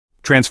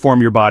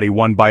Transform your body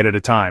one bite at a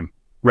time.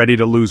 Ready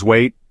to lose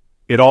weight?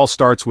 It all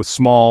starts with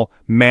small,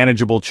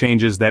 manageable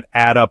changes that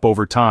add up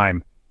over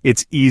time.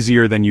 It's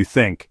easier than you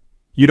think.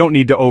 You don't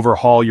need to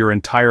overhaul your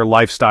entire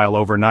lifestyle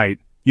overnight.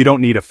 You don't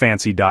need a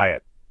fancy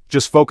diet.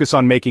 Just focus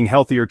on making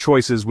healthier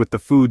choices with the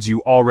foods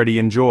you already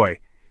enjoy.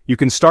 You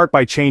can start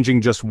by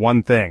changing just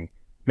one thing.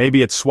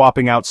 Maybe it's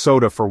swapping out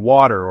soda for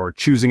water or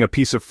choosing a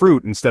piece of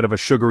fruit instead of a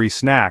sugary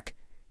snack.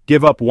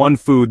 Give up one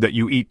food that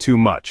you eat too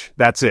much.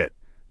 That's it.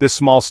 This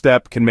small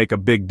step can make a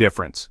big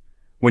difference.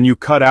 When you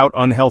cut out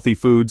unhealthy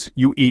foods,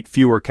 you eat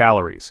fewer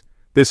calories.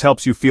 This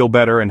helps you feel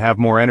better and have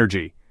more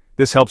energy.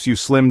 This helps you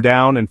slim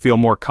down and feel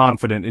more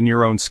confident in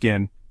your own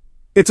skin.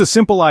 It's a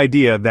simple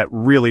idea that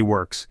really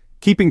works.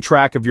 Keeping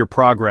track of your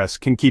progress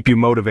can keep you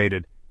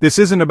motivated. This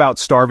isn't about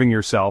starving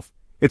yourself.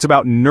 It's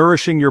about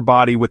nourishing your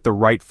body with the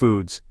right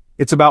foods.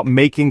 It's about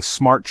making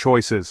smart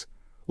choices.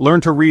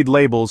 Learn to read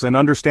labels and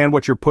understand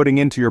what you're putting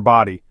into your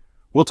body.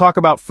 We'll talk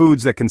about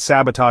foods that can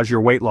sabotage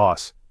your weight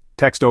loss.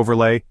 Text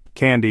overlay,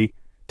 candy.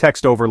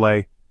 Text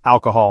overlay,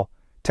 alcohol.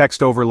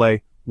 Text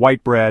overlay,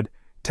 white bread.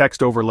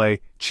 Text overlay,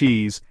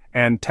 cheese.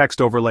 And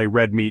text overlay,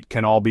 red meat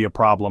can all be a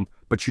problem,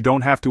 but you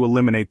don't have to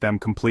eliminate them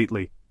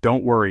completely.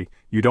 Don't worry,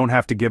 you don't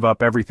have to give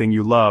up everything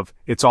you love.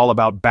 It's all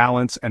about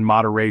balance and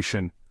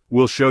moderation.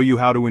 We'll show you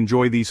how to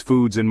enjoy these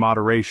foods in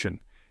moderation.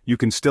 You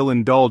can still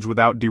indulge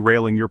without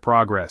derailing your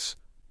progress.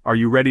 Are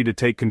you ready to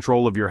take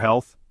control of your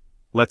health?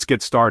 Let's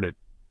get started.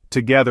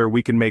 Together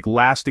we can make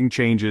lasting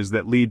changes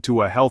that lead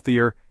to a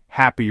healthier,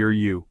 happier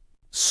you.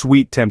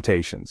 Sweet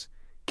temptations.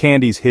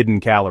 Candy's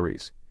hidden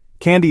calories.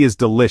 Candy is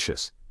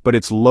delicious, but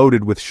it's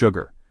loaded with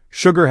sugar.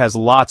 Sugar has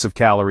lots of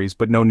calories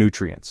but no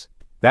nutrients.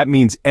 That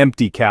means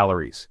empty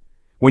calories.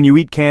 When you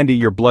eat candy,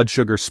 your blood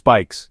sugar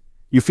spikes.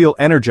 You feel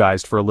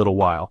energized for a little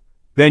while.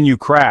 Then you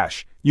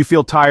crash. You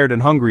feel tired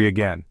and hungry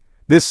again.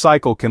 This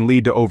cycle can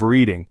lead to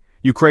overeating.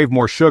 You crave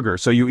more sugar,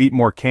 so you eat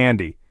more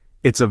candy.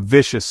 It's a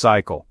vicious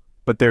cycle.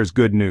 But there's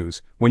good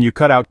news. When you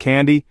cut out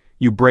candy,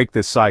 you break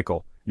this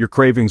cycle. Your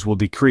cravings will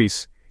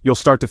decrease. You'll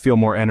start to feel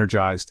more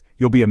energized.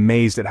 You'll be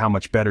amazed at how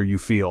much better you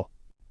feel.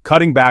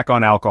 Cutting back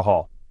on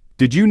alcohol.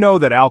 Did you know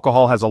that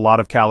alcohol has a lot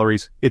of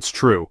calories? It's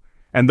true.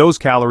 And those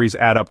calories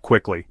add up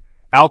quickly.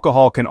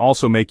 Alcohol can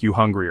also make you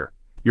hungrier.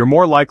 You're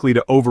more likely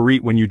to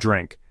overeat when you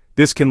drink.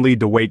 This can lead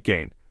to weight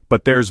gain.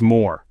 But there's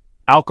more.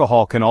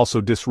 Alcohol can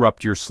also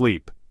disrupt your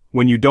sleep.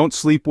 When you don't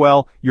sleep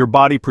well, your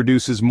body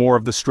produces more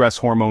of the stress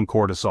hormone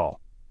cortisol.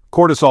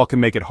 Cortisol can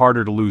make it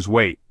harder to lose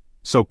weight.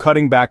 So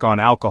cutting back on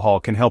alcohol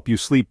can help you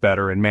sleep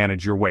better and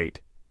manage your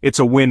weight. It's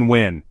a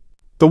win-win.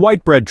 The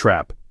white bread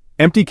trap.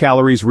 Empty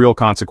calories, real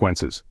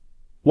consequences.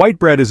 White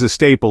bread is a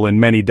staple in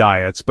many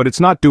diets, but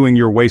it's not doing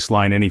your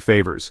waistline any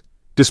favors.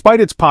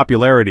 Despite its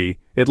popularity,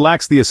 it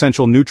lacks the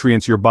essential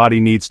nutrients your body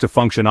needs to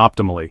function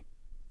optimally.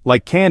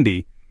 Like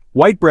candy,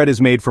 white bread is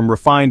made from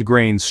refined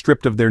grains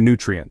stripped of their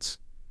nutrients.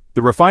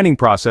 The refining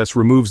process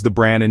removes the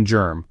bran and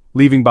germ,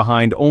 leaving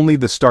behind only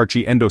the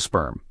starchy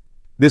endosperm.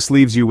 This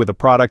leaves you with a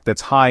product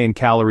that's high in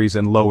calories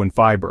and low in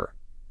fiber.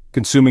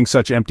 Consuming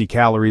such empty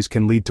calories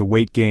can lead to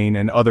weight gain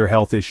and other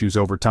health issues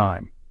over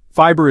time.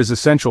 Fiber is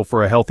essential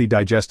for a healthy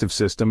digestive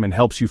system and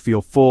helps you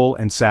feel full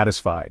and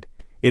satisfied.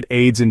 It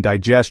aids in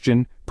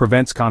digestion,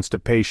 prevents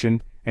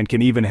constipation, and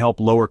can even help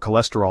lower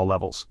cholesterol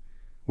levels.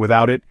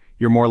 Without it,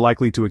 you're more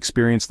likely to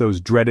experience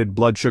those dreaded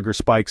blood sugar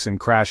spikes and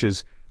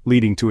crashes,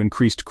 leading to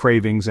increased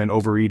cravings and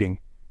overeating.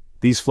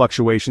 These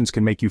fluctuations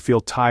can make you feel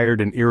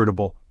tired and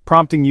irritable,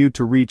 prompting you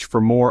to reach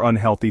for more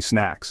unhealthy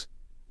snacks.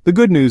 The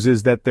good news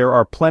is that there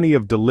are plenty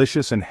of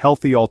delicious and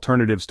healthy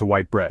alternatives to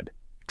white bread.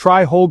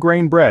 Try whole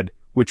grain bread,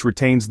 which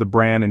retains the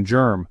bran and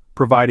germ,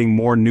 providing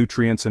more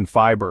nutrients and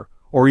fiber,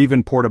 or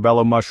even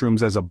portobello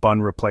mushrooms as a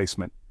bun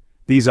replacement.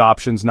 These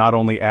options not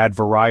only add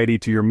variety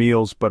to your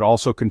meals but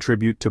also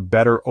contribute to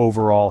better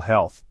overall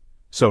health.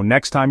 So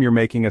next time you're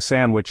making a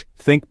sandwich,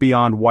 think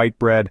beyond white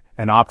bread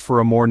and opt for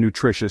a more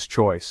nutritious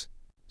choice.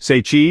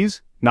 Say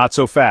cheese? Not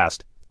so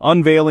fast.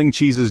 Unveiling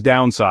cheese's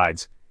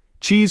downsides.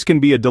 Cheese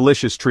can be a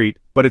delicious treat,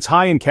 but it's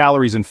high in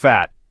calories and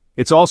fat.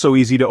 It's also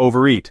easy to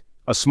overeat.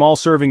 A small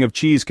serving of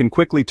cheese can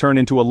quickly turn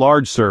into a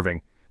large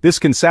serving. This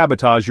can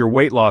sabotage your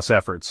weight loss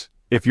efforts.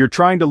 If you're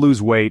trying to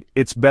lose weight,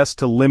 it's best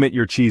to limit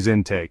your cheese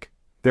intake.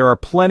 There are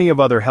plenty of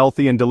other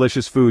healthy and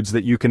delicious foods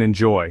that you can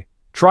enjoy.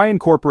 Try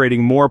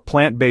incorporating more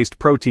plant-based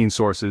protein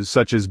sources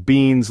such as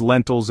beans,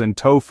 lentils, and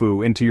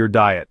tofu into your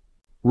diet.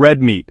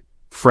 Red meat,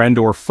 friend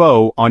or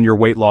foe on your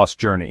weight loss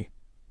journey.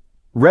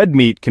 Red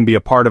meat can be a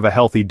part of a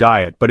healthy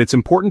diet, but it's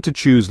important to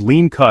choose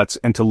lean cuts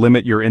and to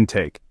limit your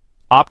intake.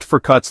 Opt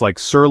for cuts like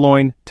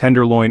sirloin,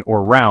 tenderloin,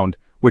 or round,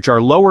 which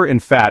are lower in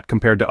fat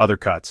compared to other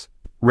cuts.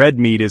 Red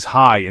meat is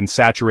high in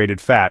saturated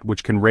fat,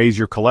 which can raise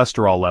your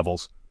cholesterol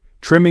levels.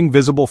 Trimming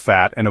visible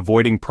fat and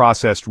avoiding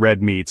processed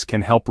red meats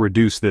can help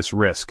reduce this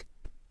risk.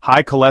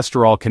 High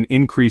cholesterol can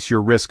increase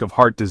your risk of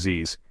heart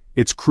disease.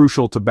 It's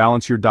crucial to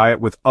balance your diet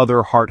with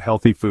other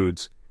heart-healthy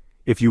foods.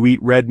 If you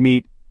eat red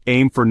meat,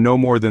 aim for no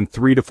more than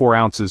 3 to 4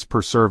 ounces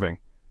per serving.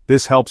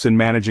 This helps in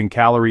managing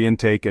calorie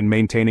intake and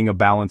maintaining a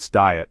balanced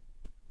diet.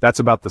 That's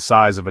about the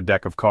size of a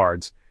deck of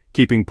cards.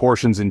 Keeping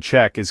portions in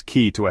check is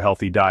key to a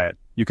healthy diet.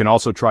 You can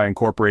also try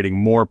incorporating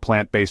more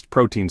plant-based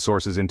protein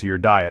sources into your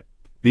diet.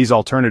 These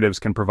alternatives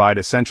can provide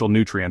essential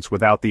nutrients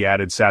without the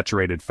added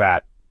saturated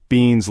fat.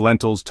 Beans,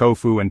 lentils,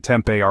 tofu, and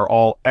tempeh are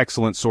all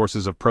excellent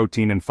sources of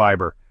protein and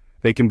fiber.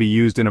 They can be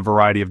used in a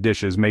variety of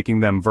dishes, making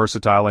them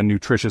versatile and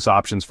nutritious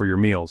options for your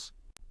meals.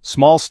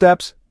 Small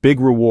steps, big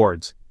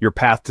rewards, your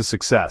path to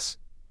success.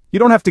 You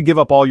don't have to give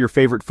up all your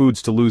favorite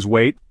foods to lose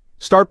weight.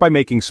 Start by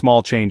making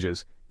small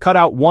changes. Cut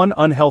out one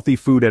unhealthy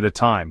food at a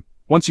time.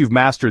 Once you've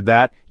mastered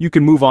that, you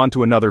can move on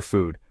to another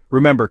food.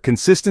 Remember,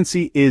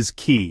 consistency is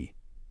key.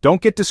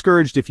 Don't get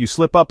discouraged if you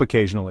slip up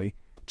occasionally.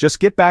 Just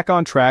get back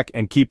on track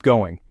and keep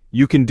going.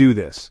 You can do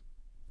this.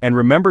 And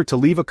remember to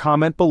leave a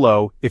comment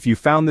below if you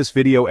found this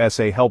video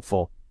essay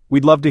helpful.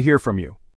 We'd love to hear from you.